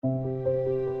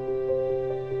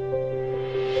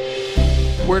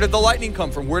Where did the lightning come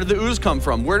from? Where did the ooze come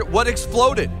from? What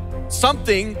exploded?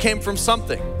 Something came from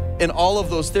something in all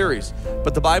of those theories.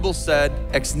 But the Bible said,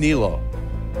 ex nihilo,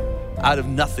 out of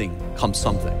nothing comes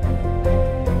something.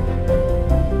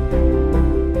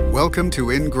 Welcome to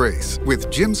In Grace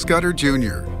with Jim Scudder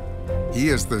Jr. He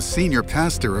is the senior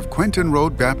pastor of Quentin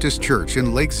Road Baptist Church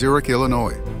in Lake Zurich,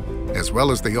 Illinois, as well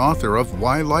as the author of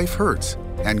Why Life Hurts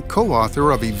and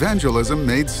co-author of Evangelism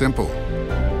Made Simple.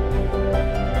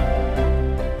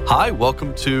 Hi,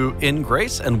 welcome to In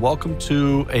Grace, and welcome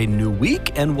to a new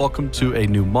week, and welcome to a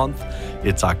new month.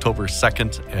 It's October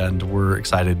 2nd, and we're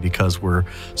excited because we're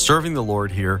serving the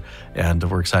Lord here, and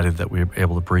we're excited that we're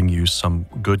able to bring you some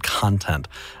good content,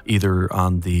 either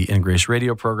on the In Grace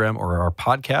radio program or our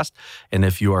podcast. And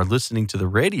if you are listening to the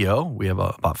radio, we have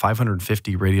about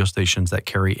 550 radio stations that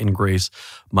carry In Grace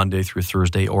Monday through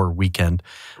Thursday or weekend.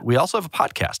 We also have a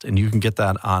podcast, and you can get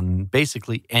that on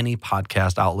basically any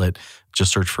podcast outlet.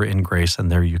 Just search for In Grace,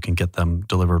 and there you can get them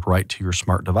delivered right to your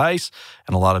smart device.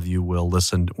 And a lot of you will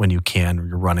listen when you can, or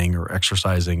you're running or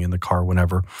exercising in the car,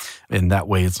 whenever. And that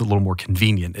way, it's a little more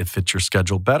convenient. It fits your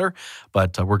schedule better.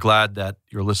 But we're glad that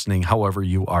you're listening however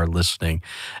you are listening.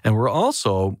 And we're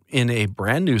also in a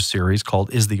brand new series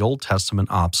called Is the Old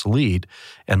Testament Obsolete?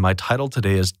 And my title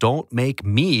today is Don't Make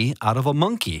Me Out of a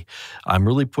Monkey. I'm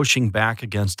really pushing back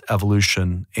against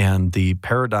evolution and the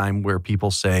paradigm where people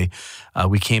say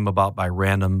we came about by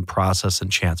random process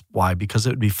and chance. Why? Because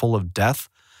it would be full of death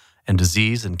and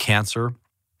disease and cancer.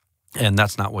 And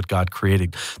that's not what God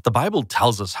created. The Bible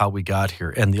tells us how we got here,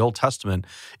 and the Old Testament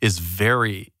is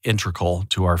very integral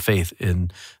to our faith in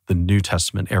the New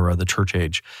Testament era, the church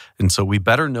age. And so we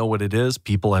better know what it is.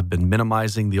 People have been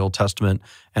minimizing the Old Testament,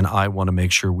 and I want to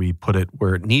make sure we put it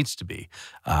where it needs to be.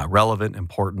 Relevant,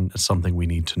 important, is something we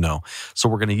need to know. So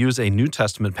we're going to use a New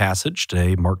Testament passage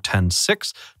today, Mark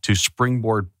 10:6, to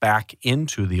springboard back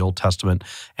into the Old Testament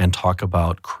and talk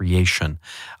about creation.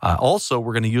 Also,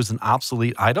 we're going to use an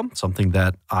obsolete item, something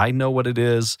that I know what it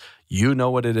is, you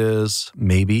know what it is,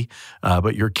 maybe,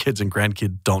 but your kids and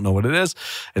grandkids don't know what it is.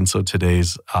 And so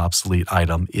today's obsolete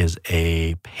item is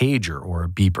a pager or a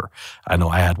beeper. I know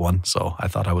I had one, so I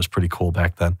thought I was pretty cool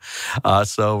back then.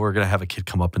 So we're going to have a kid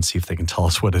come up and see if they can tell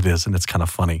us what it is, and it's kind of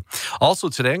funny. Also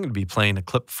today, I'm going to be playing a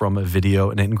clip from a video,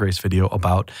 an In Grace video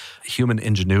about human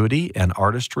ingenuity and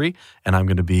artistry, and I'm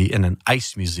going to be in an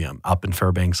ice museum up in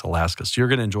Fairbanks, Alaska. So you're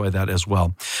going to enjoy that as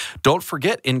well. Don't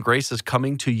forget, In Grace is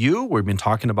coming to you. We've been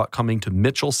talking about coming to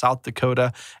Mitchell, South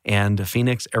Dakota, and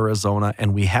Phoenix, Arizona,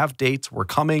 and we have dates. We're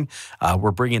coming.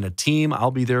 We're bringing a team. I'll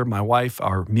be there, my wife,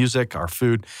 our music, our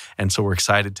food, and so we're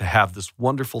excited to have this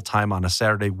wonderful time on a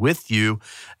Saturday with you,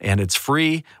 and it's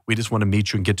free. We just want to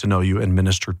meet you and get to know you and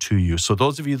minister to you. So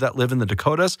those of you that live in the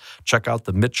Dakotas, check out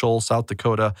the Mitchell, South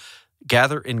Dakota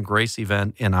Gather in Grace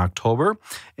event in October,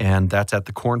 and that's at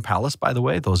the Corn Palace, by the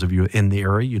way. Those of you in the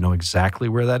area, you know exactly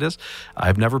where that is.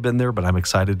 I've never been there, but I'm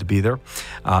excited to be there.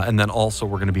 And then also,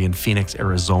 we're going to be in Phoenix,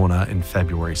 Arizona in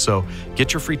February. So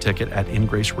get your free ticket at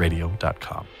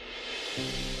ingraceradio.com.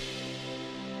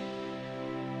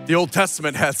 The Old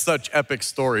Testament has such epic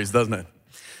stories, doesn't it?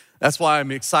 That's why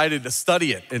I'm excited to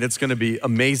study it, and it's going to be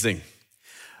amazing.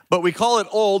 But we call it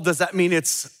old. Does that mean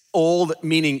it's old,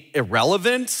 meaning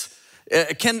irrelevant?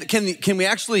 Can we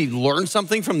actually learn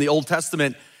something from the Old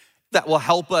Testament that will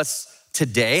help us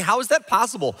today? How is that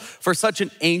possible for such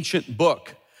an ancient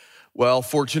book? Well,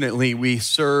 fortunately, we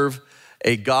serve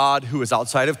a God who is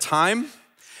outside of time,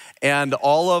 and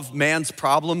all of man's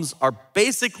problems are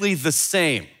basically the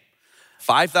same.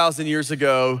 5,000 years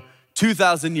ago,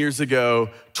 2,000 years ago,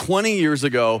 20 years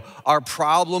ago, our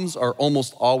problems are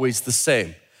almost always the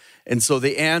same. And so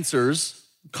the answers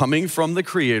coming from the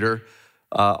Creator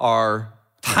are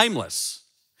timeless.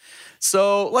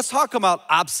 So let's talk about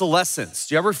obsolescence.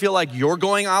 Do you ever feel like you're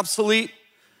going obsolete?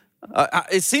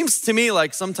 It seems to me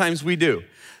like sometimes we do.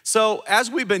 So as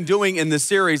we've been doing in this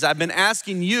series, I've been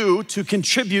asking you to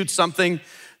contribute something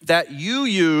that you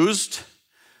used,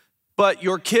 but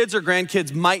your kids or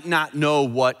grandkids might not know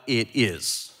what it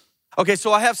is. Okay,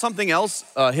 so I have something else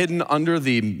hidden under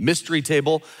the mystery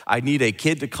table. I need a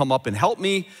kid to come up and help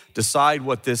me decide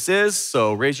what this is.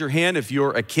 So raise your hand if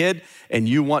you're a kid and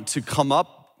you want to come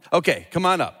up. Okay, come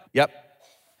on up. Yep.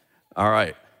 All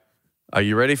right. Are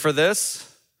you ready for this?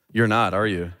 You're not, are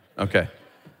you? Okay.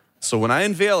 So when I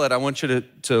unveil it, I want you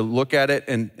to look at it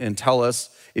and tell us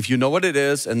if you know what it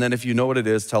is, and then if you know what it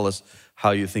is, tell us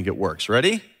how you think it works.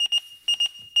 Ready?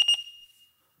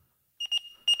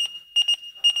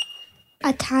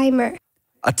 A timer.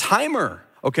 A timer.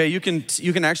 Okay, you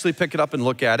can actually pick it up and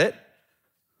look at it.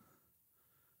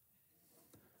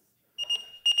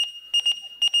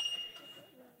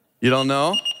 You don't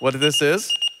know what this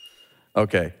is?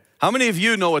 Okay. How many of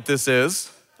you know what this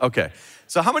is? Okay.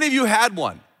 So how many of you had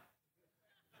one?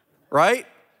 Right?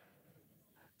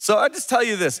 So I just tell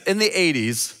you this, in the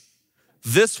 80s,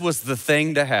 this was the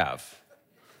thing to have.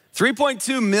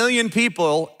 3.2 million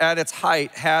people at its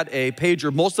height had a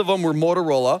pager. Most of them were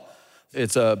Motorola.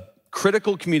 It's a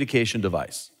critical communication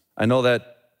device. I know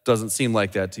that doesn't seem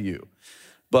like that to you.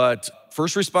 But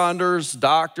first responders,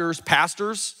 doctors,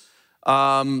 pastors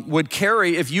would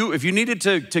carry, if you needed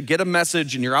to get a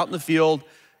message and you're out in the field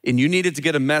and you needed to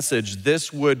get a message,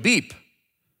 this would beep.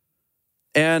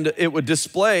 And it would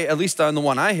display, at least on the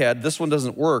one I had, this one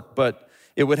doesn't work, but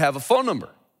it would have a phone number.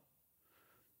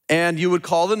 And you would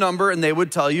call the number and they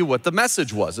would tell you what the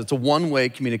message was. It's a one-way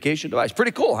communication device.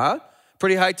 Pretty cool, huh?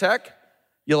 Pretty high tech.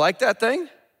 You like that thing?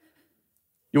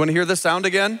 You want to hear the sound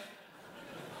again?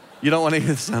 You don't want to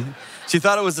hear the sound? She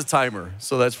thought it was a timer,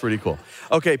 so that's pretty cool.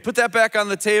 Okay, put that back on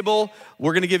the table.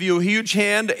 We're going to give you a huge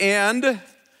hand and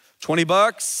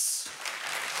 $20.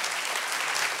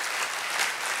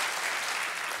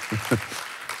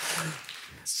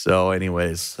 So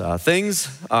anyways, things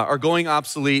are going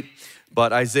obsolete,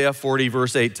 but Isaiah 40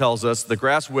 verse 8 tells us, the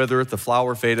grass withereth, the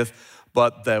flower fadeth,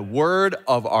 but the word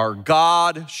of our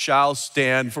God shall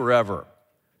stand forever.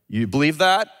 You believe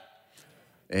that?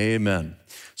 Amen.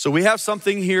 So we have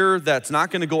something here that's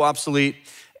not going to go obsolete.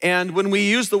 And when we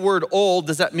use the word old,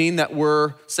 does that mean that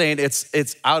we're saying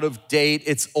it's out of date,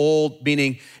 it's old,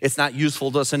 meaning it's not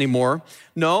useful to us anymore?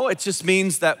 No, it just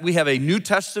means that we have a New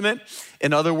Testament.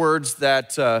 In other words,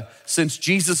 that since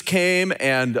Jesus came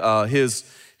and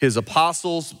his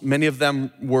apostles, many of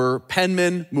them were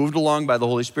penmen, moved along by the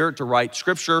Holy Spirit to write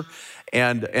scripture,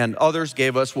 and others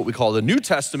gave us what we call the New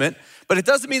Testament. But it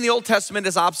doesn't mean the Old Testament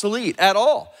is obsolete at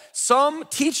all. Some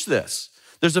teach this.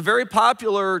 There's a very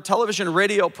popular television and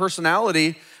radio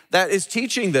personality that is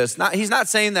teaching this. He's not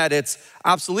saying that it's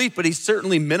obsolete, but he's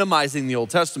certainly minimizing the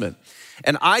Old Testament.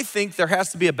 And I think there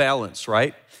has to be a balance,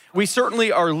 right? We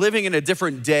certainly are living in a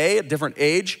different day, a different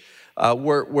age,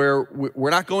 where we're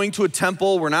not going to a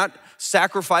temple, we're not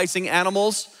sacrificing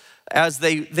animals as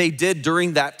they did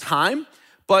during that time.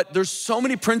 But there's so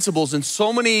many principles and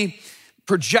so many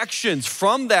projections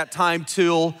from that time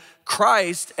till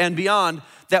Christ and beyond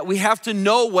that we have to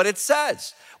know what it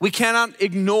says. We cannot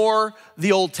ignore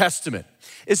the Old Testament,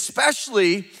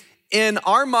 especially in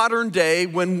our modern day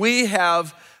when we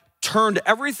have turned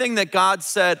everything that God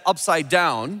said upside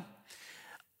down.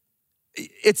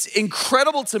 It's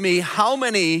incredible to me how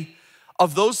many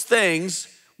of those things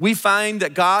we find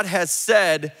that God has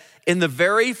said in the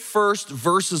very first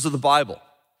verses of the Bible.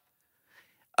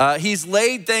 He's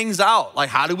laid things out, like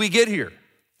how did we get here?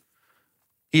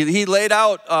 He laid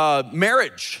out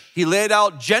marriage. He laid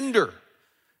out gender.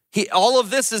 All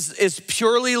of this is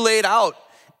purely laid out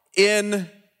in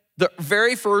the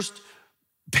very first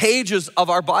pages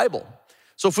of our Bible.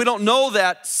 So if we don't know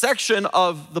that section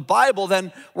of the Bible,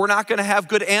 then we're not going to have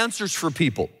good answers for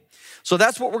people. So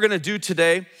that's what we're going to do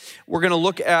today. We're going to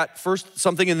look at first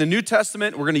something in the New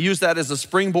Testament. We're going to use that as a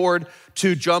springboard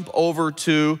to jump over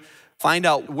to find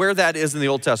out where that is in the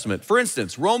Old Testament. For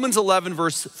instance, Romans 11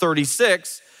 verse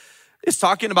 36 is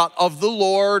talking about of the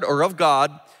Lord or of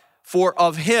God, for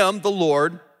of him, the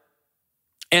Lord,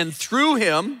 and through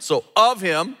him, so of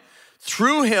him,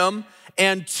 through him,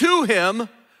 and to him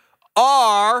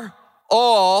are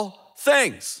all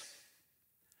things.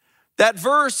 That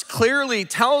verse clearly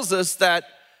tells us that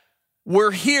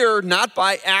we're here not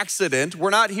by accident.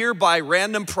 We're not here by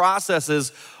random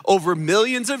processes over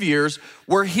millions of years.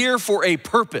 We're here for a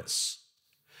purpose.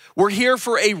 We're here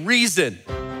for a reason.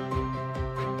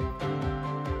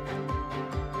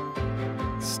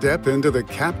 Step into the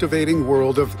captivating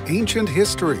world of ancient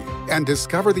history and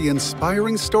discover the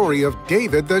inspiring story of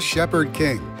David the Shepherd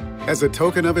King. As a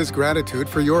token of his gratitude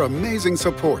for your amazing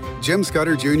support, Jim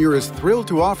Scudder Jr. is thrilled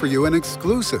to offer you an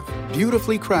exclusive,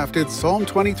 beautifully crafted Psalm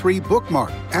 23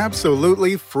 bookmark,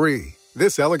 absolutely free.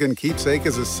 This elegant keepsake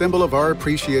is a symbol of our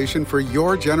appreciation for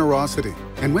your generosity.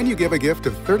 And when you give a gift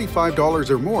of $35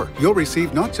 or more, you'll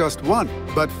receive not just one,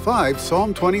 but 5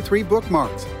 Psalm 23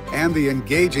 bookmarks and the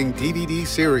engaging DVD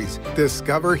series,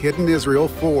 Discover Hidden Israel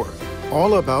 4,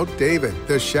 all about David,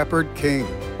 the Shepherd King.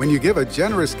 When you give a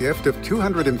generous gift of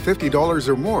 $250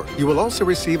 or more, you will also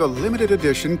receive a limited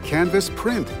edition canvas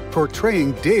print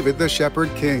portraying David the Shepherd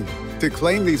King. To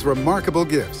claim these remarkable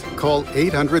gifts, call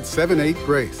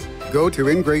 800-78-GRACE. Go to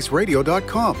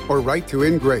ingraceradio.com or write to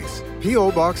In Grace,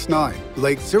 P.O. Box 9,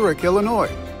 Lake Zurich, Illinois,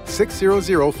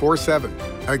 60047.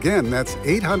 Again, that's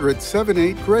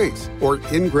 800-78-GRACE or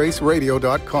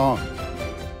ingraceradio.com.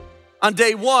 On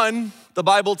day one, the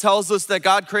Bible tells us that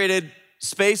God created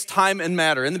space, time, and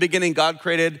matter. In the beginning, God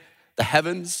created the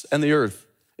heavens and the earth.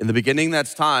 In the beginning,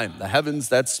 that's time. The heavens,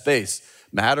 that's space.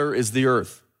 Matter is the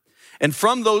earth. And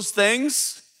from those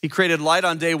things, he created light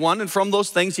on day one, and from those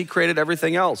things, he created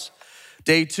everything else.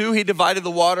 Day two, he divided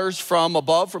the waters from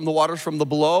above, from the waters from the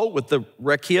below, with the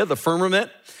rakia, the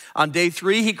firmament. On day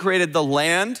three, he created the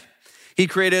land. He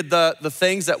created the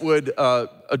things that would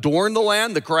adorn the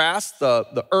land, the grass,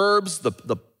 the herbs,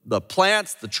 the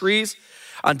plants, the trees.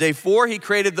 On day four, he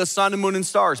created the sun and moon and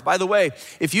stars. By the way,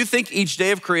 if you think each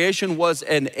day of creation was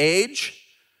an age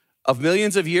of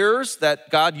millions of years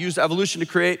that God used evolution to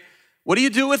create, what do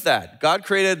you do with that? God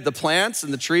created the plants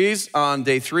and the trees on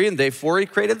day three, and day four, he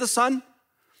created the sun.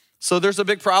 So there's a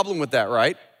big problem with that,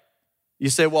 right? You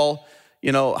say, well,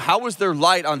 how was there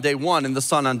light on day one and the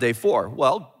sun on day four?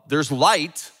 Well, there's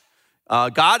light.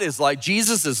 God is light.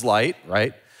 Jesus is light,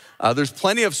 right? There's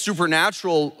plenty of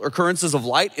supernatural occurrences of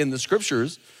light in the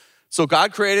scriptures. So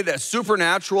God created a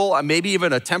supernatural, maybe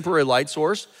even a temporary light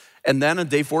source. And then on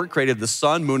day four, he created the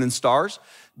sun, moon, and stars.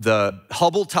 The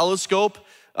Hubble telescope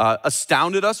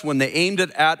astounded us when they aimed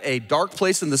it at a dark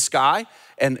place in the sky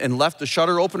and left the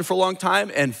shutter open for a long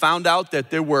time and found out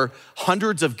that there were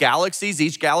hundreds of galaxies.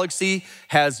 Each galaxy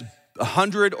has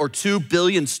 100 or 2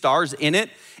 billion stars in it.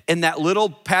 In that little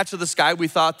patch of the sky we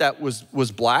thought that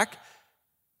was black.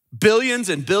 Billions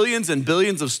and billions and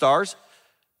billions of stars.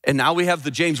 And now we have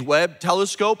the James Webb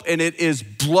telescope, and it is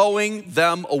blowing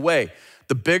them away.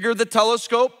 The bigger the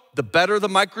telescope, the better the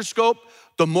microscope,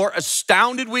 the more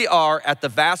astounded we are at the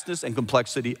vastness and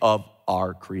complexity of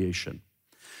our creation.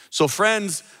 So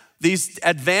friends, these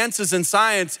advances in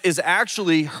science is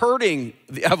actually hurting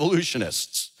the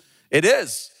evolutionists. It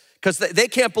is, because they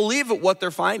can't believe what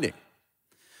they're finding.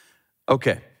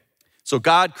 Okay, so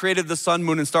God created the sun,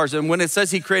 moon, and stars. And when it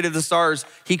says he created the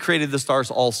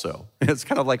stars also. It's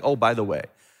kind of like, oh, by the way,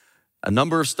 a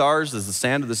number of stars is the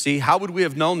sand of the sea. How would we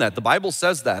have known that? The Bible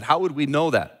says that. How would we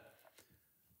know that?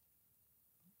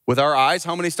 With our eyes,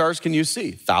 how many stars can you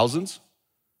see? Thousands.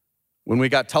 When we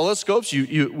got telescopes,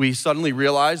 we suddenly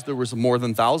realized there was more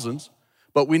than thousands.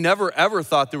 But we never, ever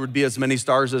thought there would be as many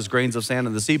stars as grains of sand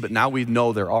in the sea, but now we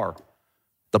know there are.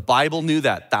 The Bible knew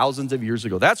that thousands of years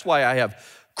ago. That's why I have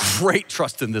great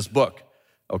trust in this book,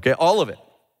 okay? All of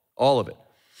it.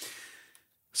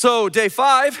 So day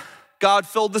 5, God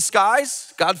filled the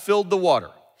skies, God filled the water.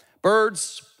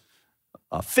 Birds,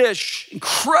 fish,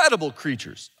 incredible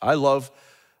creatures. I love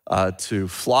to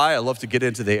fly. I love to get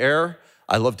into the air.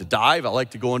 I love to dive. I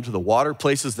like to go into the water,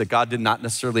 places that God did not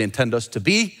necessarily intend us to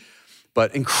be,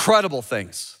 but incredible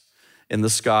things in the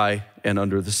sky and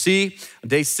under the sea. On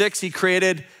day 6, he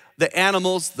created the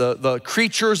animals, the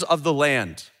creatures of the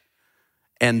land.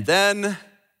 And then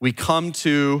we come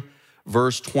to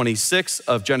verse 26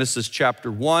 of Genesis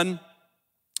chapter 1.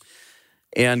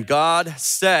 And God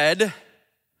said,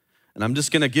 and I'm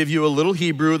just gonna give you a little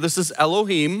Hebrew. This is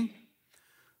Elohim.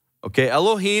 Okay,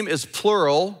 Elohim is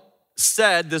plural.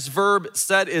 Said, this verb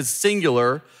said is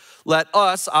singular. Let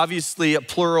us, obviously a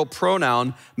plural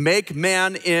pronoun, make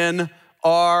man in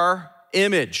our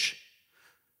image.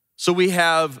 So we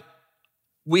have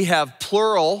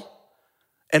plural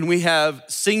and we have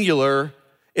singular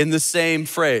in the same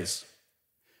phrase.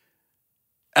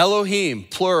 Elohim,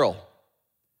 plural.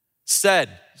 Said,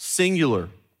 singular.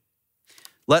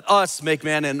 Let us make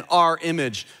man in our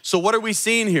image. So what are we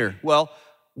seeing here? Well,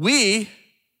 we,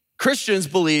 Christians,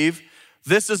 believe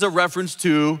this is a reference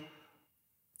to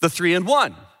the 3 in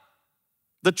 1,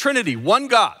 the Trinity, one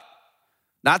God,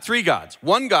 not 3 gods,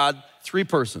 one God, 3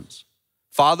 persons,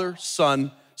 Father,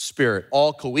 Son, Spirit,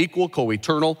 all co-equal,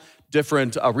 co-eternal,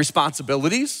 different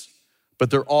responsibilities,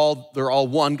 but they're all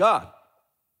one God.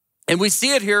 And we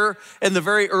see it here in the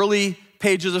very early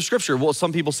pages of Scripture. Well,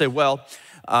 some people say, well,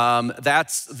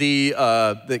 that's they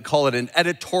call it an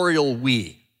editorial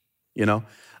we,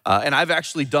 and I've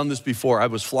actually done this before. I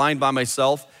was flying by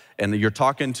myself, and you're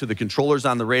talking to the controllers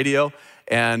on the radio,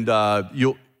 and I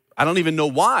don't even know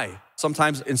why.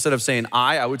 Sometimes instead of saying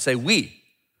I would say we.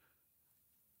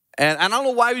 And I don't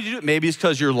know why would you do it. Maybe it's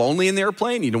because you're lonely in the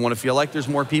airplane. You don't want to feel like there's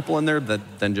more people in there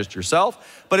than just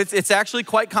yourself. But it's actually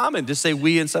quite common to say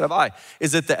we instead of I.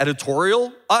 Is it the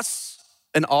editorial, us,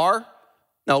 and our?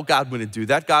 No, God wouldn't do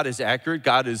that. God is accurate.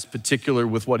 God is particular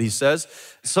with what he says.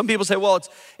 Some people say, well,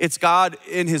 it's God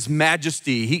in his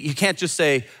majesty. He can't just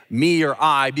say me or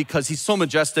I because he's so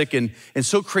majestic and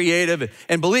so creative.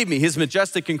 And believe me, he's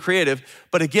majestic and creative.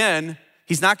 But again,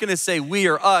 he's not going to say we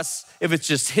or us if it's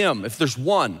just him, if there's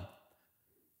one.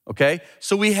 Okay?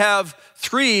 So we have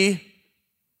 3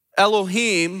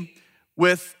 Elohim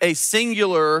with a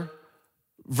singular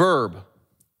verb,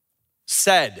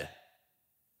 said.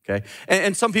 okay?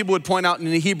 And some people would point out in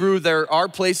the Hebrew there are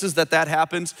places that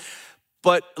happens,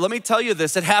 but let me tell you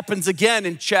this, it happens again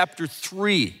in chapter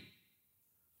 3,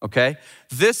 okay?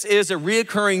 This is a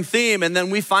reoccurring theme, and then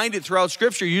we find it throughout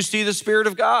Scripture. You see the Spirit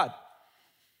of God.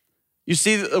 You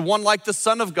see one like the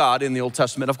Son of God in the Old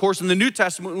Testament. Of course, in the New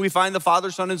Testament, we find the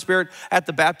Father, Son, and Spirit at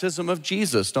the baptism of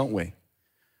Jesus, don't we?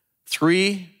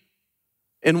 3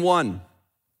 in 1.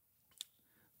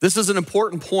 This is an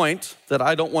important point that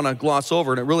I don't want to gloss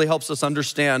over, and it really helps us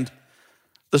understand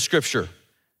the Scripture.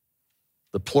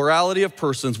 The plurality of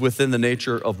persons within the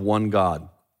nature of one God.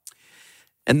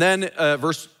 And then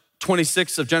verse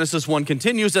 26 of Genesis 1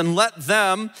 continues, and let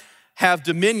them have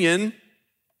dominion.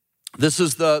 This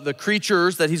is the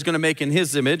creatures that he's going to make in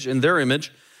his image, in their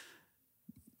image.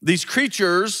 These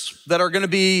creatures that are going to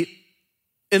be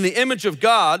in the image of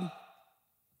God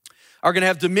are going to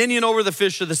have dominion over the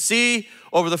fish of the sea,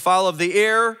 over the fowl of the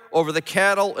air, over the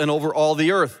cattle, and over all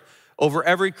the earth, over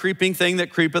every creeping thing that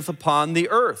creepeth upon the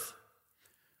earth.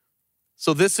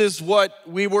 So this is what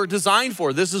we were designed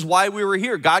for. This is why we were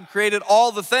here. God created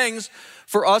all the things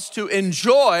for us to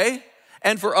enjoy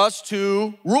and for us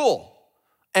to rule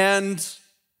and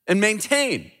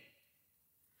maintain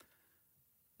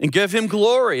and give him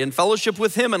glory and fellowship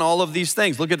with him and all of these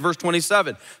things. Look at verse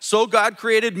 27. So God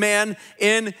created man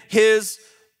in his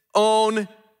own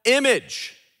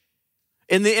image.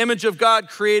 In the image of God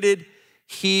created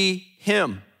he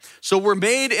him. So we're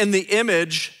made in the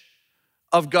image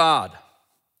of God.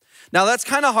 Now that's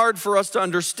kind of hard for us to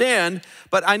understand,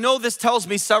 but I know this tells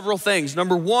me several things.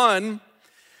 Number one,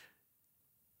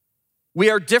 we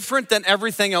are different than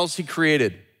everything else he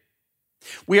created.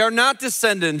 We are not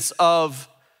descendants of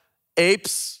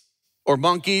apes or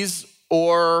monkeys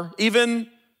or even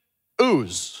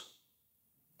ooze.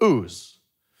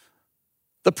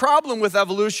 The problem with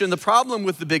evolution, the problem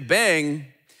with the Big Bang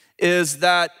is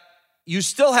that you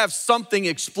still have something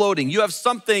exploding. You have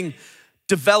something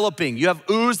developing. You have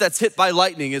ooze that's hit by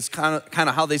lightning. It's kind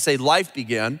of how they say life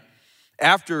began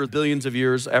after billions of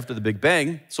years after the Big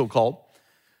Bang, so-called.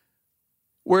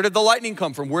 Where did the lightning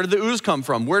come from? Where did the ooze come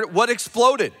from? What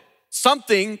exploded?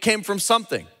 Something came from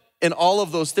something in all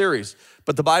of those theories.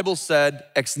 But the Bible said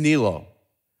ex nihilo.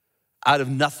 Out of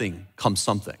nothing comes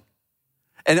something.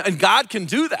 And God can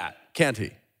do that, can't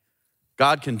he?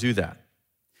 God can do that.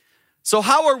 So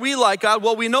how are we like God?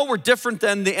 Well, we know we're different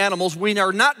than the animals. We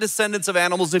are not descendants of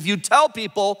animals. If you tell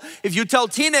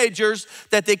teenagers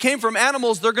that they came from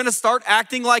animals, they're gonna start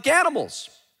acting like animals.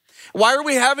 Why are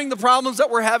we having the problems that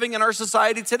we're having in our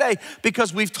society today?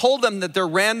 Because we've told them that they're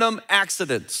random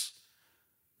accidents,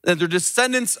 that they're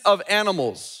descendants of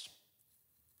animals.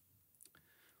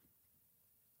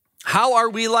 How are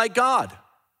we like God?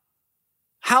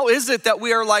 How is it that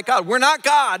we are like God? We're not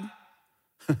God.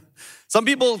 Some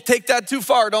people take that too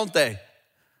far, don't they?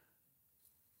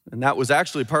 And that was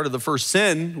actually part of the first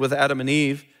sin with Adam and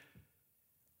Eve.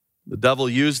 The devil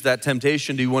used that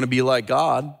temptation. Do you want to be like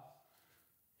God?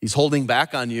 He's holding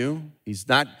back on you. He's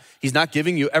not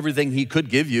giving you everything he could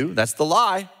give you. That's the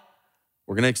lie.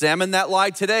 We're going to examine that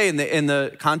lie today in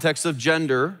the context of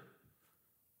gender.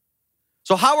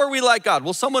 So how are we like God?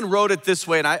 Well, someone wrote it this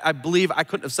way, and I believe I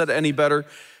couldn't have said it any better.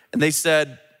 And they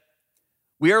said,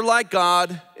 we are like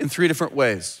God in 3 different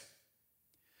ways.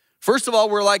 First of all,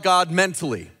 we're like God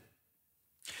mentally.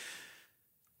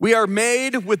 We are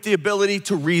made with the ability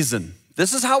to reason.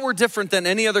 This is how we're different than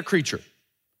any other creature.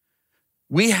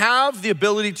 We have the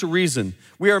ability to reason.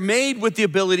 We are made with the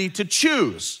ability to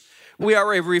choose. We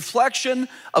are a reflection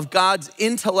of God's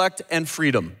intellect and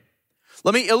freedom.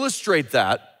 Let me illustrate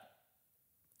that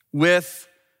with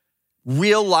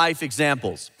real life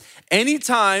examples.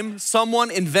 Anytime someone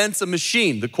invents a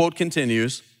machine, the quote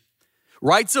continues,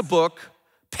 writes a book,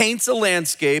 paints a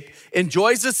landscape,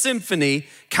 enjoys a symphony,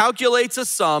 calculates a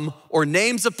sum, or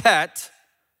names a pet,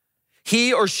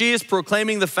 he or she is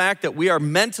proclaiming the fact that we are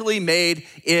mentally made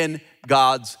in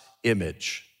God's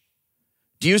image.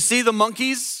 Do you see the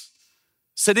monkeys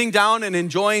sitting down and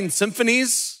enjoying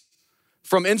symphonies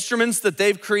from instruments that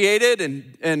they've created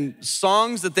and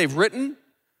songs that they've written?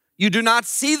 You do not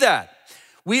see that.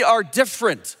 We are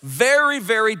different, very,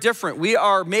 very different. We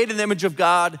are made in the image of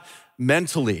God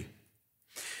mentally.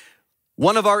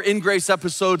 One of our In Grace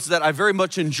episodes that I very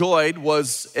much enjoyed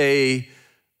was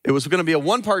it was going to be a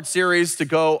 1-part series to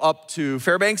go up to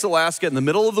Fairbanks, Alaska in the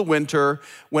middle of the winter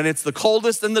when it's the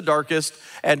coldest and the darkest,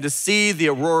 and to see the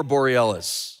aurora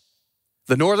borealis,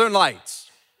 the northern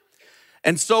lights.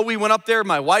 And so we went up there,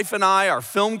 my wife and I, our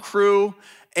film crew,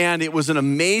 and it was an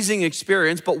amazing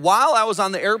experience. But while I was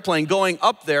on the airplane going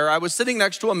up there, I was sitting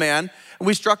next to a man, and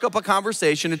we struck up a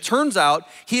conversation. It turns out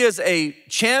he is a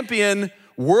champion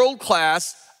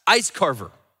world-class ice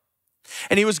carver.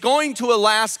 And he was going to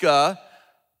Alaska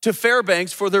to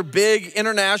Fairbanks for their big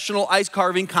international ice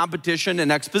carving competition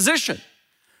and exposition.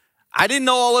 I didn't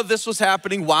know all of this was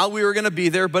happening while we were going to be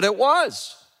there, but it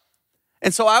was.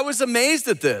 And so I was amazed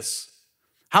at this.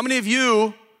 How many of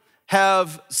you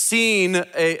have seen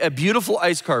a beautiful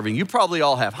ice carving? You probably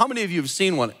all have. How many of you have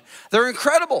seen one? They're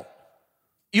incredible.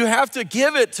 You have to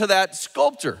give it to that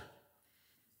sculptor.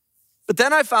 But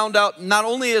then I found out not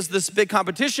only is this big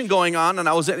competition going on, and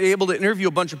I was able to interview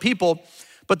a bunch of people,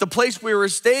 but the place we were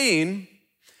staying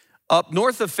up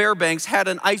north of Fairbanks had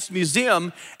an ice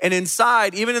museum, and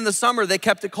inside, even in the summer, they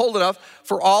kept it cold enough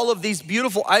for all of these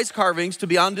beautiful ice carvings to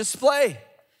be on display.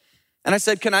 And I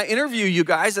said, can I interview you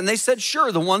guys? And they said,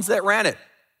 sure, the ones that ran it.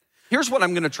 Here's what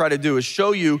I'm gonna try to do is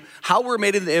show you how we're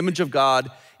made in the image of God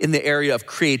in the area of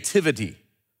creativity.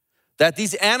 That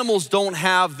these animals don't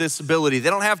have this ability.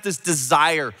 They don't have this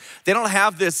desire. They don't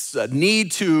have this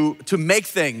need to make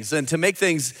things and to make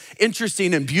things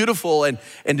interesting and beautiful and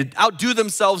to outdo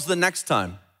themselves the next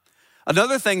time.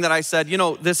 Another thing that I said,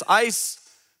 this ice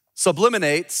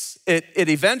sublimates. It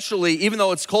eventually, even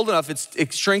though it's cold enough,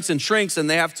 it shrinks and shrinks, and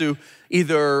they have to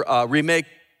either remake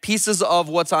pieces of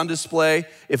what's on display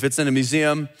if it's in a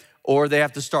museum, or they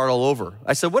have to start all over.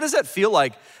 I said, what does that feel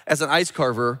like as an ice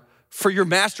carver for your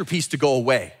masterpiece to go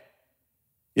away?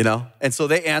 And so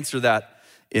they answer that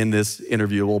in this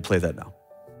interview. We'll play that now.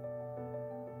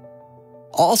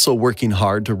 Also working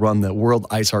hard to run the World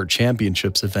Ice Art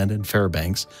Championships event in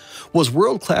Fairbanks was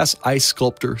world-class ice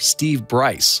sculptor Steve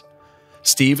Bryce.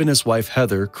 Steve and his wife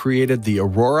Heather created the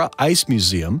Aurora Ice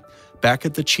Museum back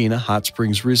at the Chena Hot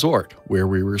Springs Resort, where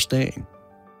we were staying.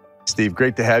 Steve,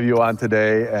 great to have you on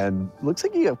today, and looks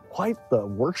like you have quite the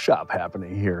workshop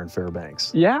happening here in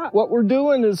Fairbanks. Yeah, what we're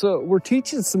doing is we're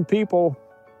teaching some people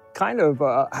kind of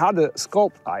how to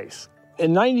sculpt ice.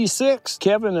 In '96,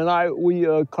 Kevin and we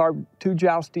carved 2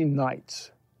 jousting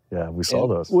knights. Yeah, we saw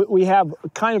those. We have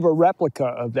kind of a replica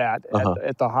of that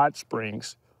at the hot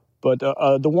springs, but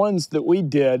the ones that we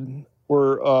did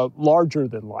were larger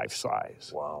than life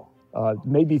size. Wow.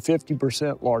 Maybe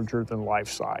 50% larger than life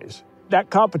size. That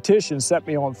competition set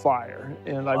me on fire,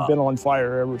 and I've been on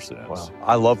fire ever since. Wow.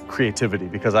 I love creativity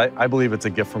because I believe it's a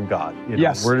gift from God.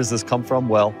 Yes. Where does this come from?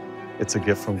 Well, it's a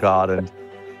gift from God. And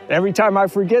every time I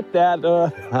forget that,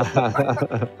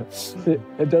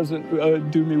 it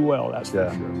doesn't do me well, that's for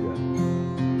sure. Yeah.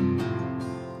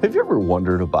 Have you ever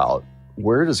wondered about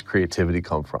where does creativity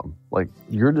come from? Like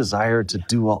your desire to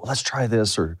do, let's try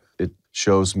this, or it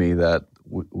shows me that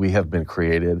we have been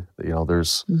created.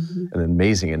 There's an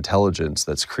amazing intelligence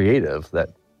that's creative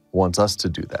that wants us to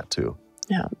do that too.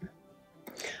 Yeah.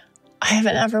 I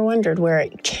haven't ever wondered where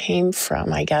it came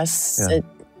from. I guess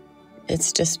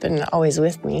it's just been always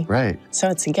with me. Right. So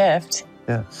it's a gift.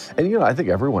 Yeah. And, I think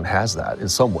everyone has that in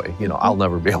some way. I'll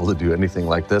never be able to do anything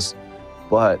like this,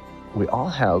 but we all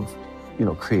have,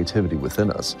 creativity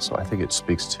within us. So I think it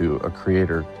speaks to a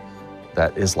creator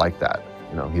that is like that.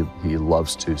 He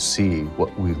loves to see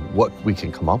what we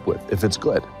can come up with, if it's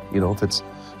good, if it's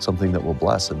something that will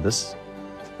bless. And this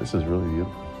is really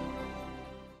beautiful.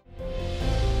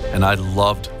 And I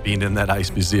loved being in that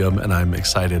ice museum, and I'm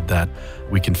excited that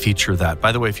we can feature that.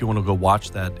 By the way, if you want to go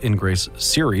watch that In Grace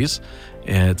series,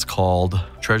 it's called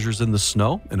Treasures in the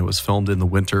Snow, and it was filmed in the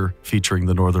winter featuring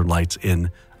the Northern Lights in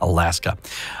Alaska.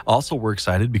 Also, we're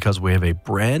excited because we have a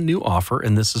brand new offer,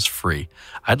 and this is free.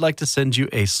 I'd like to send you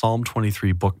a Psalm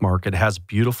 23 bookmark. It has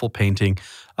beautiful painting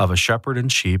of a shepherd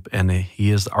and sheep, and he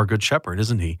is our good shepherd,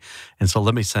 isn't he? And so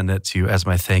let me send that to you as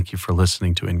my thank you for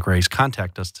listening to In Grace.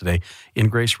 Contact us today, In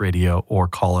Grace Radio, or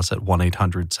call us at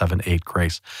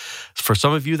 1-800-78-GRACE. For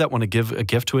some of you that want to give a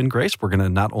gift to In Grace, we're going to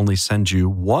not only send you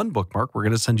 1 bookmark, we're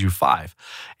going to send you 5.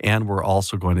 And we're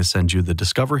also going to send you the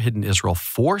Discover Hidden Israel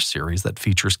 4 series that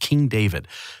features King David.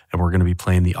 And we're going to be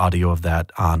playing the audio of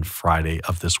that on Friday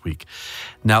of this week.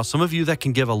 Now, some of you that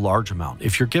can give a large amount,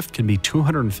 if your gift can be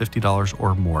 $250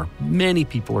 or more, many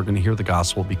people are going to hear the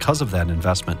gospel because of that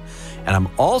investment. And I'm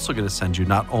also going to send you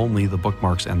not only the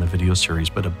bookmarks and the video series,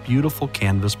 but a beautiful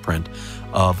canvas print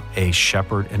of a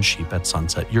shepherd and sheep at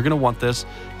sunset. You're going to want this.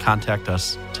 Contact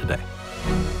us today.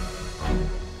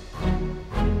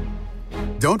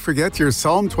 Don't forget your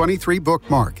Psalm 23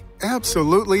 bookmark,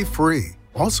 absolutely free.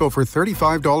 Also for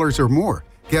 $35 or more,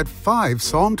 get 5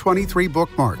 Psalm 23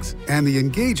 bookmarks and the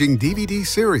engaging DVD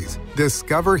series,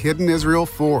 Discover Hidden Israel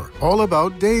 4, all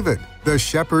about David, the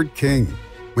Shepherd King.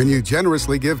 When you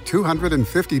generously give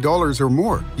 $250 or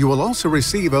more, you will also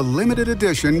receive a limited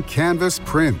edition canvas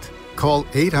print. Call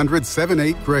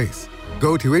 800-78-GRACE.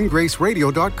 Go to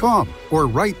ingraceradio.com or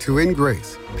write to In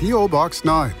Grace, P.O. Box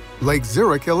 9, Lake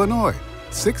Zurich, Illinois,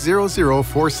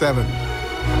 60047.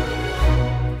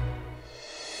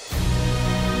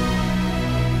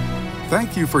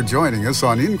 Thank you for joining us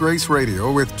on In Grace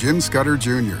Radio with Jim Scudder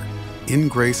Jr. In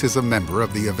Grace is a member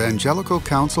of the Evangelical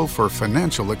Council for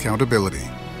Financial Accountability.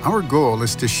 Our goal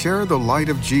is to share the light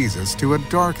of Jesus to a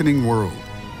darkening world,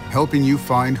 helping you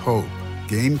find hope,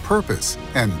 gain purpose,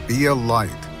 and be a light.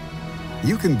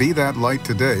 You can be that light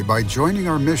today by joining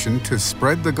our mission to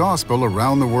spread the gospel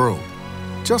around the world.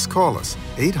 Just call us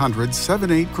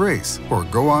 800-78-GRACE or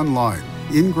go online,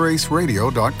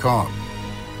 ingraceradio.com.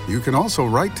 You can also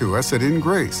write to us at In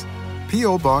Grace,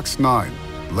 P.O. Box 9,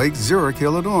 Lake Zurich,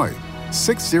 Illinois,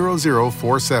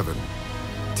 60047.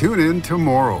 Tune in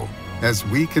tomorrow as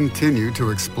we continue to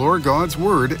explore God's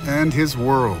Word and His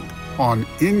world on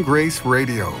In Grace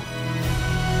Radio.